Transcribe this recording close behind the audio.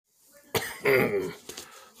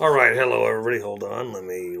Alright, hello everybody. Hold on. Let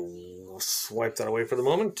me swipe that away for the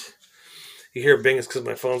moment. You hear bing, it's because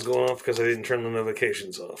my phone's going off because I didn't turn the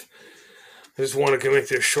notifications off. I just wanted to make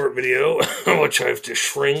this short video, which I have to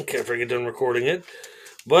shrink after I get done recording it.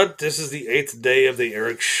 But this is the 8th day of the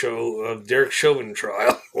Derek Chauvin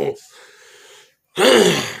Trial.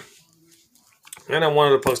 And I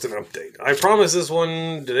wanted to post an update. I promised this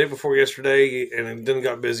one the day before yesterday, and then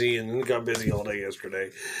got busy, and then got busy all day yesterday.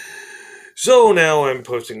 So now I'm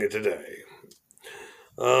posting it today.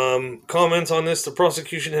 Comments on this: the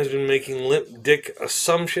prosecution has been making limp dick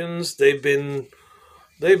assumptions. They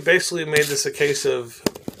basically made this a case of,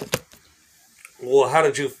 well, how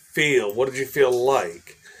did you feel? What did you feel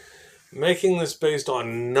like? Making this based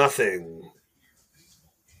on nothing.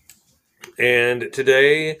 And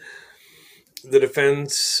today, the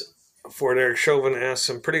defense for Derek Chauvin asked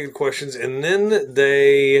some pretty good questions, and then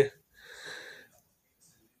they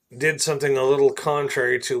did something a little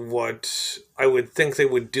contrary to what I would think they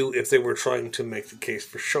would do if they were trying to make the case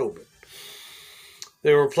for Chauvin.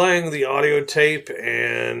 They were playing the audio tape,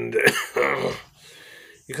 and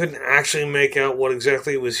you couldn't actually make out what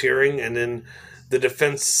exactly it was hearing, and then the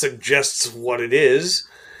defense suggests what it is,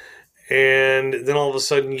 and then all of a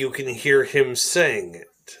sudden you can hear him saying it.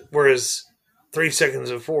 Whereas 3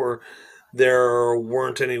 seconds before, there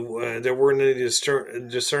weren't any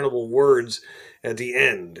discernible words at the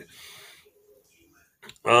end.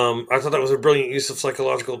 I thought that was a brilliant use of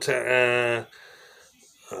psychological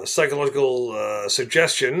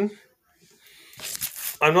suggestion.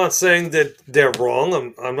 I'm not saying that they're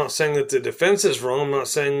wrong. I'm not saying that the defense is wrong. I'm not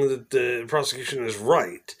saying that the prosecution is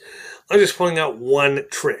right. I'm just pointing out one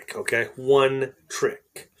trick, okay? One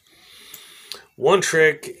trick. One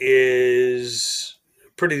trick is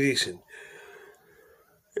pretty decent.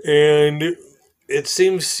 And it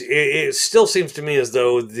still seems to me as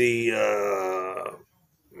though the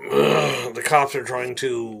cops are trying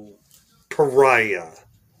to pariah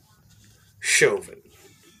Chauvin.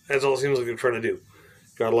 That's all it seems like they're trying to do.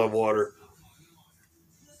 Gotta love water.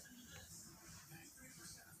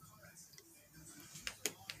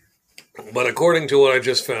 But according to what I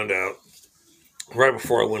just found out, right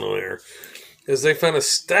before I went on air, is they found a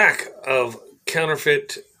stack of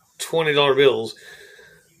counterfeit $20 bills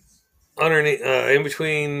underneath, in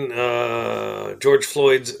between George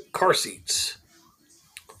Floyd's car seats.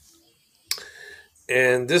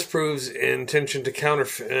 And this proves intention to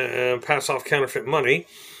pass off counterfeit money,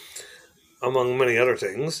 among many other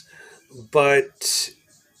things. But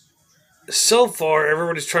so far,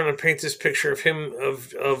 everybody's trying to paint this picture of him,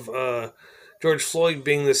 of George Floyd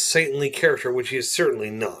being this saintly character, which he is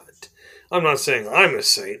certainly not. I'm not saying I'm a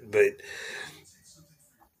saint, but...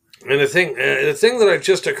 And the thing that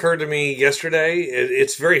just occurred to me yesterday,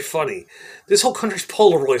 it's very funny. This whole country's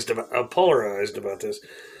polarized about this.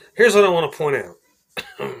 Here's what I want to point out.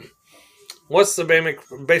 What's the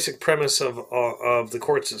basic premise of the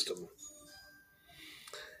court system?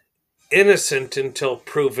 Innocent until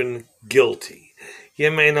proven guilty.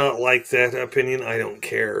 You may not like that opinion. I don't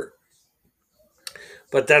care.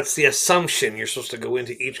 But that's the assumption you're supposed to go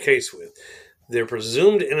into each case with. They're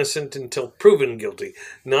presumed innocent until proven guilty.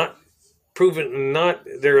 They're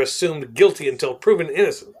assumed guilty until proven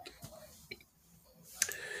innocent.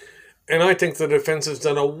 And I think the defense has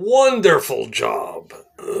done a wonderful job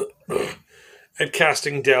at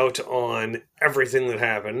casting doubt on everything that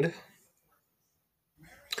happened.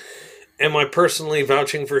 Am I personally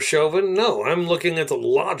vouching for Chauvin? No, I'm looking at the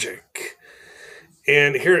logic.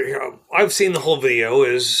 And here I've seen the whole video,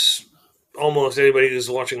 as almost anybody who's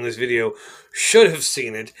watching this video should have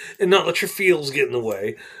seen it, and not let your feels get in the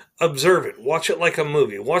way. Observe it. Watch it like a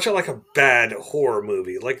movie. Watch it like a bad horror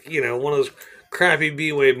movie. Like, one of those crappy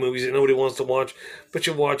B-wave movies that nobody wants to watch, but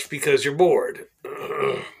you watch because you're bored.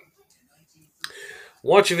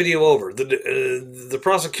 Watch a video over. The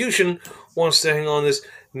prosecution wants to hang on this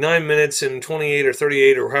 9 minutes and 28 or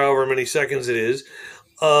 38 or however many seconds it is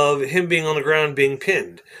of him being on the ground being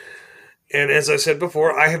pinned. And as I said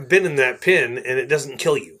before, I have been in that pin, and it doesn't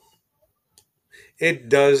kill you. It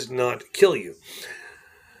does not kill you.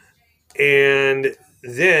 And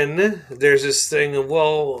then there's this thing of,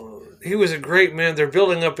 well, he was a great man. They're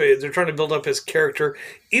trying to build up his character.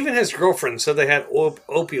 Even his girlfriend said they had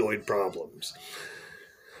opioid problems.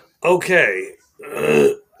 Okay.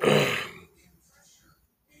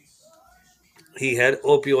 He had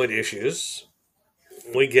opioid issues.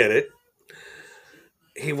 We get it.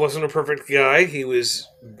 He wasn't a perfect guy. He's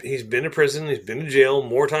been to prison. He's been to jail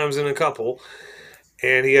more times than a couple.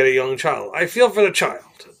 And he had a young child. I feel for the child.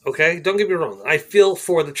 Okay? Don't get me wrong. I feel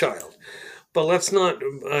for the child. but let's not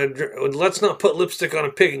put lipstick on a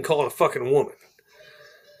pig and call it a fucking woman.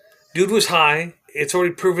 Dude was high. It's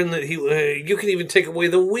already proven that you can even take away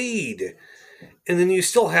the weed, and then you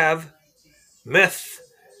still have meth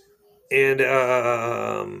and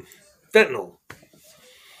fentanyl.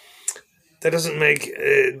 That doesn't make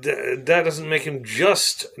him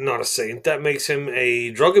just not a saint. That makes him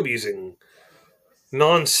a drug abusing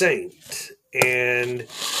non-saint. And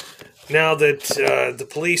now that the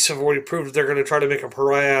police have already proved that they're going to try to make a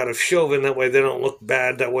pariah out of Chauvin, that way they don't look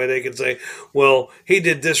bad. That way they can say, well, he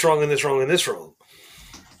did this wrong and this wrong and this wrong.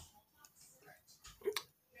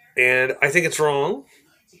 And I think it's wrong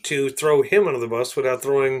to throw him under the bus without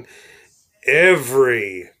throwing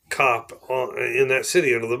every cop in that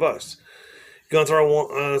city under the bus. You're going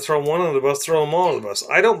to throw one under the bus, throw them all under the bus.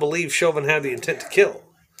 I don't believe Chauvin had the intent to kill.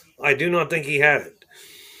 I do not think he had it.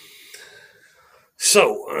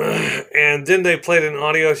 So, and then they played an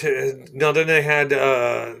audio. Then they've had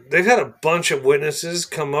a bunch of witnesses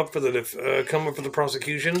come up for the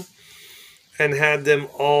prosecution, and had them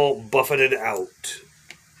all buffeted out.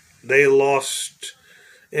 They lost.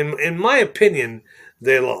 In my opinion,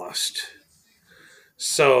 they lost.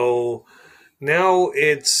 So now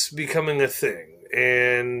it's becoming a thing,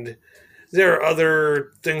 and there are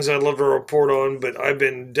other things I'd love to report on, but I've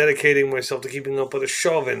been dedicating myself to keeping up with the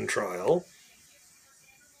Chauvin trial.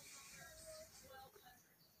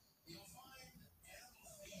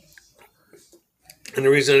 And the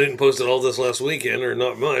reason I didn't post it all this last weekend, or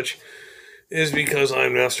not much, is because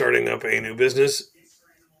I'm now starting up a new business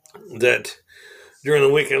that during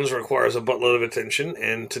the weekends requires a buttload of attention.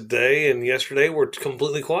 And today and yesterday we're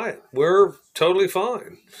completely quiet. We're totally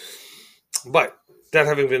fine. But that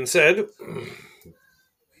having been said,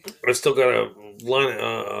 I've still got a line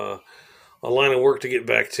of work to get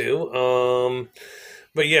back to.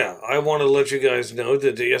 But yeah, I want to let you guys know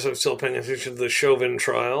that yes, I'm still paying attention to the Chauvin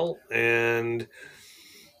trial, and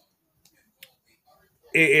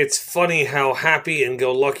it's funny how happy and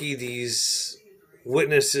go lucky these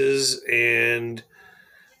witnesses and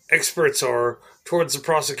experts are towards the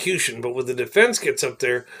prosecution. But when the defense gets up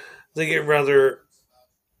there, they get rather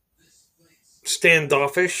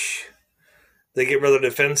standoffish. They get rather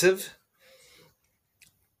defensive.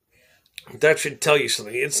 That should tell you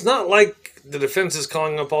something. It's not like the defense is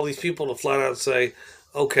calling up all these people to flat out say,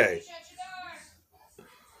 okay,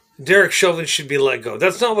 Derek Chauvin should be let go.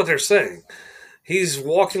 That's not what they're saying. He's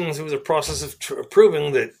walking through the process of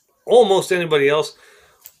proving that almost anybody else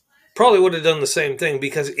probably would have done the same thing,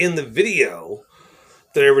 because in the video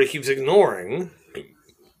that everybody keeps ignoring,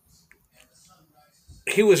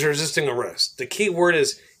 he was resisting arrest. The key word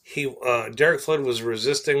is Derek Floyd was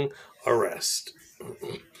resisting arrest.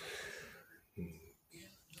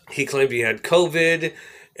 He claimed he had COVID,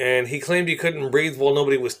 and he claimed he couldn't breathe while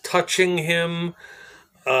nobody was touching him.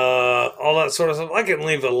 All that sort of stuff. I can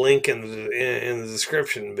leave a link in the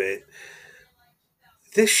description, but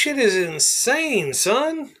this shit is insane,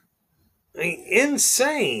 son. I mean,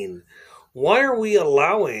 insane. Why are we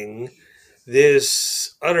allowing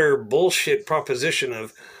this utter bullshit proposition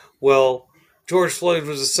of, well, George Floyd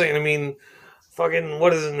was a saint? I mean, fucking,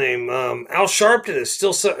 what is his name? Al Sharpton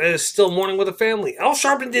is still mourning with the family. Al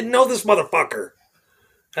Sharpton didn't know this motherfucker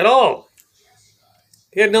at all.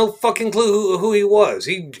 He had no fucking clue who he was.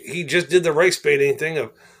 He just did the race baiting thing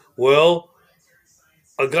of, well,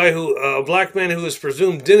 a black man who was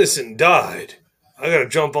presumed innocent died. I gotta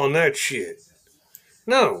jump on that shit.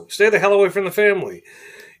 No, stay the hell away from the family.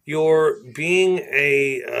 You're being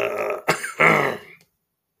a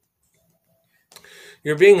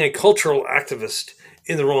you're being a cultural activist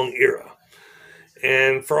in the wrong era.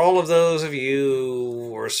 And for all of those of you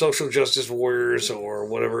who are social justice warriors or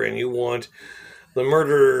whatever, and you want the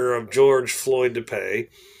murderer of George Floyd to pay,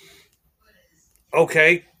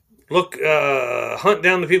 okay, look, hunt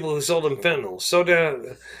down the people who sold him fentanyl. So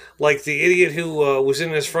down, like the idiot who was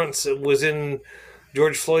in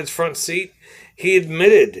George Floyd's front seat. He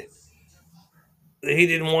admitted that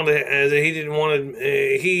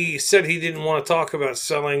he said he didn't want to talk about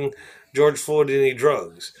selling George Floyd any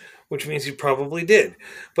drugs, which means he probably did.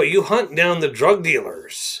 But you hunt down the drug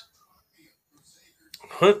dealers.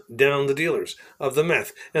 Hunt down the dealers of the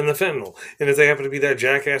meth and the fentanyl. And if they happen to be that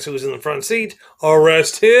jackass who was in the front seat,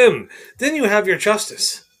 arrest him. Then you have your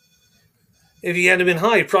justice. If he hadn't been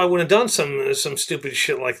high, he probably would have done some stupid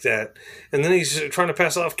shit like that. And then he's trying to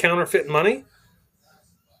pass off counterfeit money?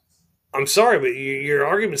 I'm sorry, but your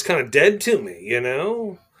argument's kind of dead to me, you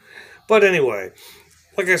know? But anyway,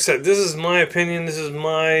 like I said, this is my opinion. This is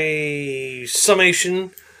my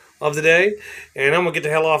summation of the day. And I'm going to get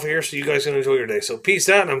the hell off of here so you guys can enjoy your day. So peace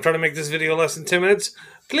out. And I'm trying to make this video less than 10 minutes.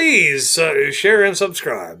 Please share and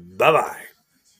subscribe. Bye-bye.